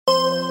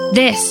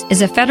This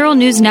is a Federal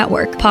News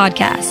Network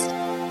podcast.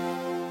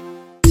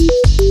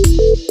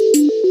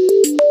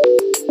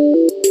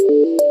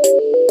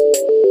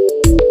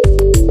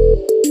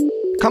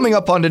 Coming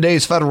up on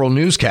today's Federal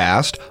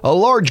Newscast, a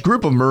large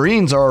group of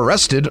Marines are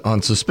arrested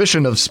on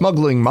suspicion of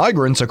smuggling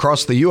migrants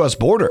across the U.S.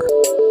 border.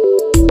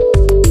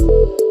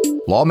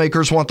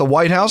 Lawmakers want the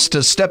White House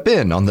to step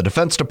in on the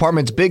Defense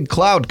Department's big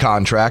cloud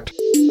contract.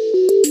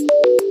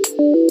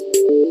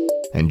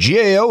 And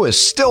GAO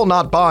is still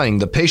not buying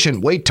the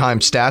patient wait time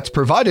stats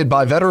provided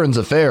by Veterans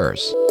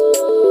Affairs.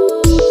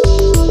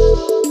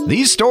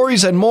 These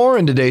stories and more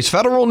in today's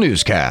Federal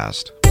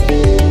Newscast.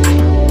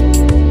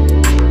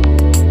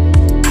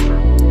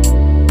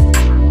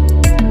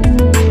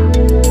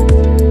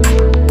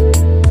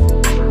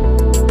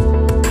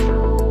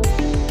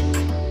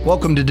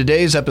 Welcome to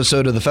today's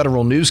episode of the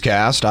Federal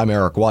Newscast. I'm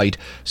Eric White.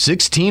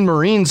 16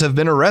 Marines have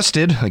been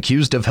arrested,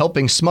 accused of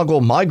helping smuggle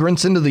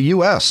migrants into the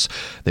U.S.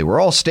 They were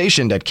all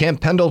stationed at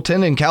Camp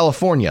Pendleton in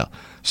California.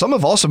 Some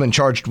have also been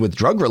charged with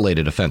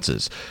drug-related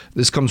offenses.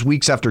 This comes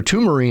weeks after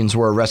 2 Marines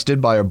were arrested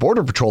by a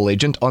Border Patrol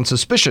agent on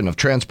suspicion of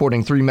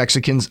transporting 3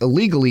 Mexicans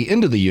illegally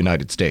into the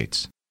United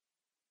States.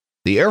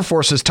 The Air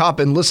Force's top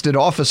enlisted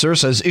officer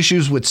says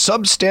issues with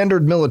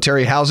substandard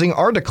military housing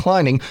are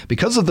declining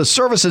because of the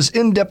service's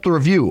in-depth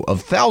review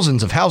of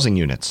thousands of housing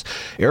units.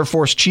 Air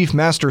Force Chief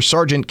Master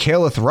Sergeant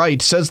Caleth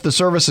Wright says the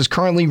service is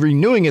currently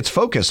renewing its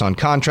focus on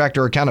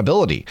contractor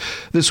accountability.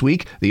 This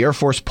week, the Air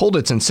Force pulled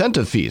its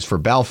incentive fees for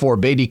Balfour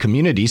Beatty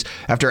Communities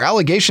after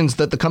allegations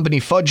that the company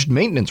fudged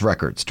maintenance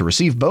records to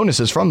receive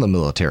bonuses from the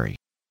military.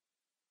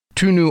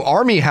 2 new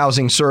Army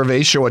housing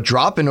surveys show a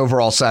drop in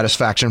overall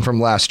satisfaction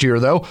from last year,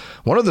 though.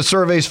 One of the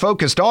surveys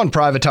focused on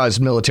privatized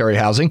military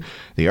housing.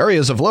 The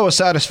areas of lowest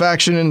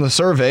satisfaction in the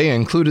survey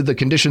included the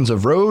conditions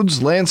of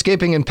roads,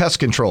 landscaping, and pest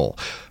control.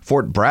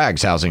 Fort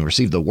Bragg's housing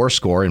received the worst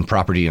score in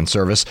property and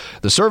service.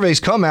 The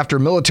surveys come after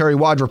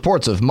military-wide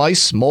reports of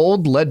mice,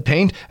 mold, lead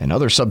paint, and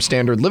other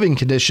substandard living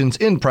conditions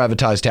in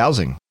privatized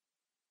housing.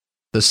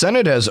 The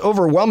Senate has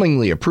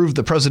overwhelmingly approved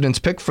the president's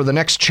pick for the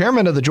next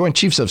chairman of the Joint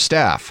Chiefs of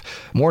Staff.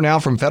 More now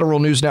from Federal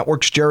News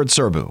Network's Jared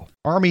Serbu.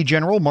 Army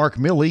General Mark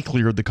Milley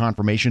cleared the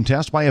confirmation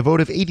test by a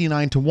vote of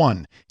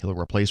 89-1. He'll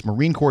replace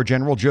Marine Corps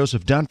General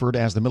Joseph Dunford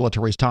as the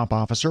military's top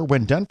officer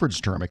when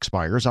Dunford's term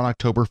expires on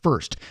October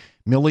 1st.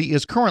 Milley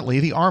is currently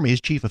the Army's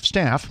Chief of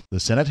Staff. The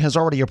Senate has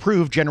already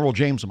approved General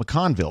James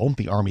McConville,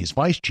 the Army's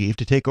Vice Chief,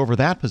 to take over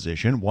that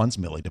position once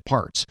Milley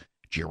departs.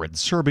 Jared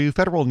Serbu,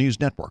 Federal News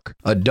Network.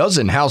 A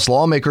dozen House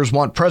lawmakers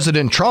want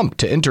President Trump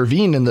to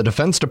intervene in the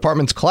Defense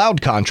Department's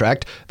cloud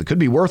contract that could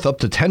be worth up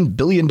to $10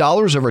 billion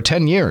over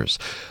 10 years.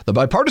 The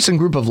bipartisan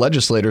group of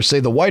legislators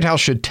say the White House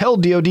should tell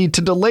DoD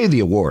to delay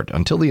the award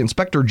until the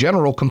Inspector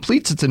General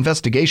completes its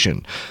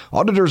investigation.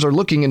 Auditors are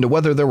looking into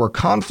whether there were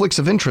conflicts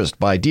of interest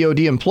by DoD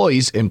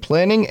employees in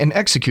planning and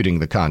executing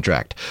the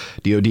contract.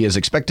 DoD is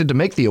expected to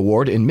make the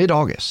award in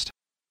mid-August.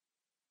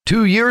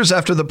 2 years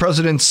after the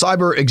president's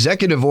cyber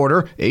executive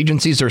order,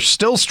 agencies are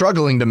still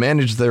struggling to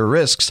manage their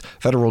risks.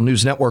 Federal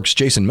News Network's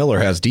Jason Miller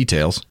has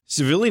details.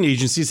 Civilian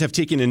agencies have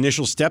taken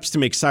initial steps to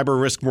make cyber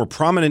risk more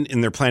prominent in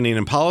their planning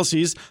and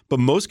policies, but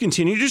most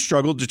continue to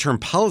struggle to turn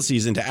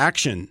policies into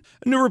action.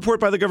 A new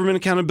report by the Government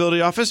Accountability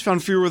Office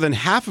found fewer than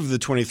half of the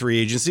 23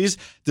 agencies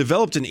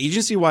developed an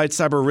agency-wide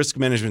cyber risk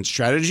management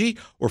strategy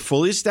or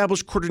fully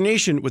established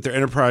coordination with their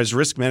enterprise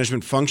risk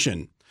management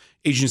function.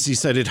 Agencies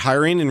cited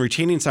hiring and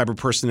retaining cyber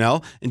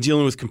personnel and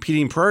dealing with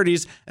competing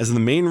priorities as the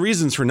main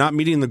reasons for not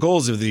meeting the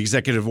goals of the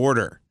executive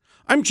order.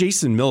 I'm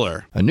Jason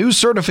Miller. A new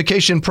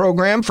certification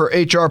program for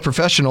HR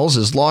professionals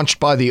is launched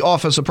by the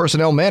Office of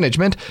Personnel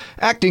Management.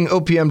 Acting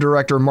OPM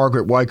Director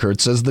Margaret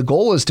Weichert says the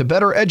goal is to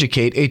better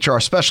educate HR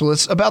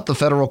specialists about the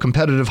federal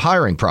competitive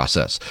hiring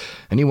process.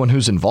 Anyone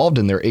who's involved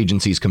in their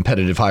agency's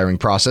competitive hiring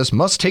process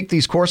must take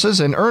these courses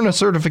and earn a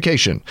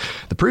certification.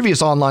 The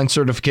previous online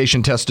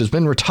certification test has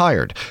been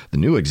retired. The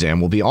new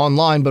exam will be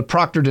online but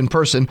proctored in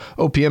person.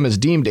 OPM has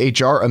deemed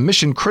HR a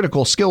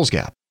mission-critical skills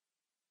gap.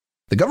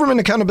 The Government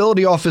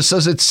Accountability Office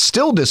says it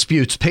still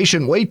disputes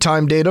patient wait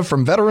time data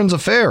from Veterans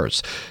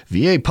Affairs.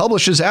 VA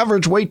publishes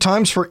average wait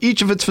times for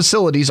each of its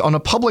facilities on a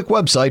public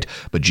website,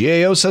 but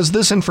GAO says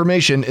this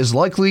information is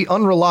likely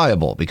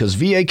unreliable because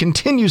VA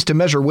continues to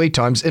measure wait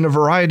times in a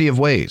variety of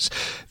ways.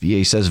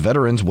 VA says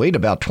veterans wait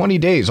about 20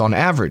 days on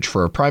average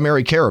for a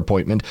primary care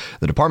appointment.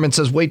 The department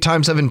says wait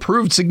times have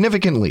improved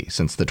significantly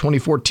since the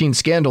 2014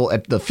 scandal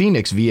at the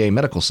Phoenix VA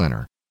Medical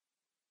Center.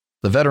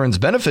 The Veterans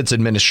Benefits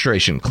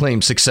Administration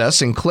claims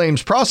success in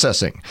claims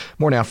processing.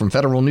 More now from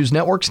Federal News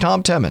Network's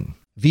Tom Temin.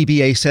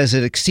 VBA says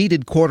it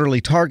exceeded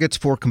quarterly targets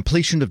for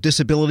completion of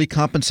disability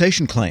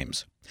compensation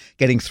claims,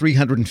 getting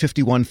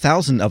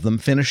 351,000 of them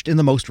finished in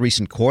the most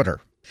recent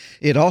quarter.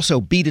 It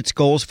also beat its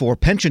goals for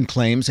pension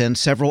claims and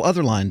several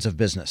other lines of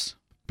business.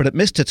 But it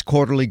missed its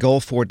quarterly goal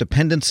for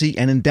dependency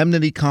and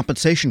indemnity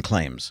compensation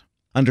claims.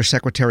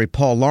 Undersecretary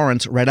Paul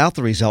Lawrence read out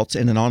the results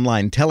in an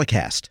online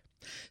telecast.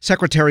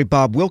 Secretary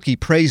Bob Wilkie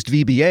praised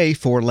VBA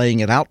for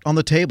laying it out on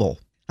the table.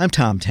 I'm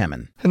Tom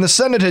Temin. And the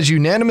Senate has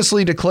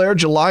unanimously declared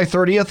July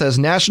 30th as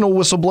National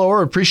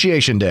Whistleblower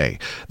Appreciation Day.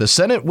 The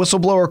Senate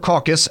Whistleblower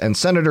Caucus and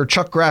Senator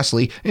Chuck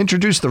Grassley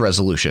introduced the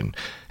resolution.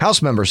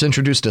 House members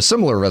introduced a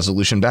similar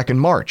resolution back in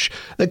March.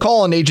 They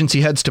call on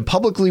agency heads to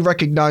publicly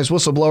recognize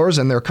whistleblowers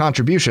and their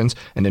contributions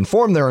and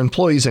inform their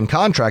employees and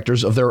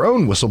contractors of their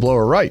own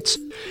whistleblower rights.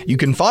 You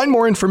can find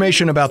more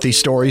information about these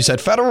stories at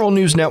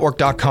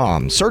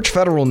federalnewsnetwork.com. Search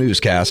Federal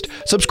Newscast,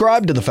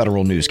 subscribe to the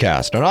Federal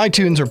Newscast on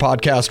iTunes or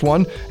Podcast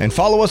One, and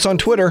follow us on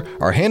Twitter.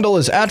 Our handle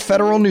is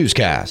 @Federal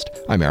Newscast.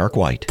 I'm Eric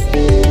White.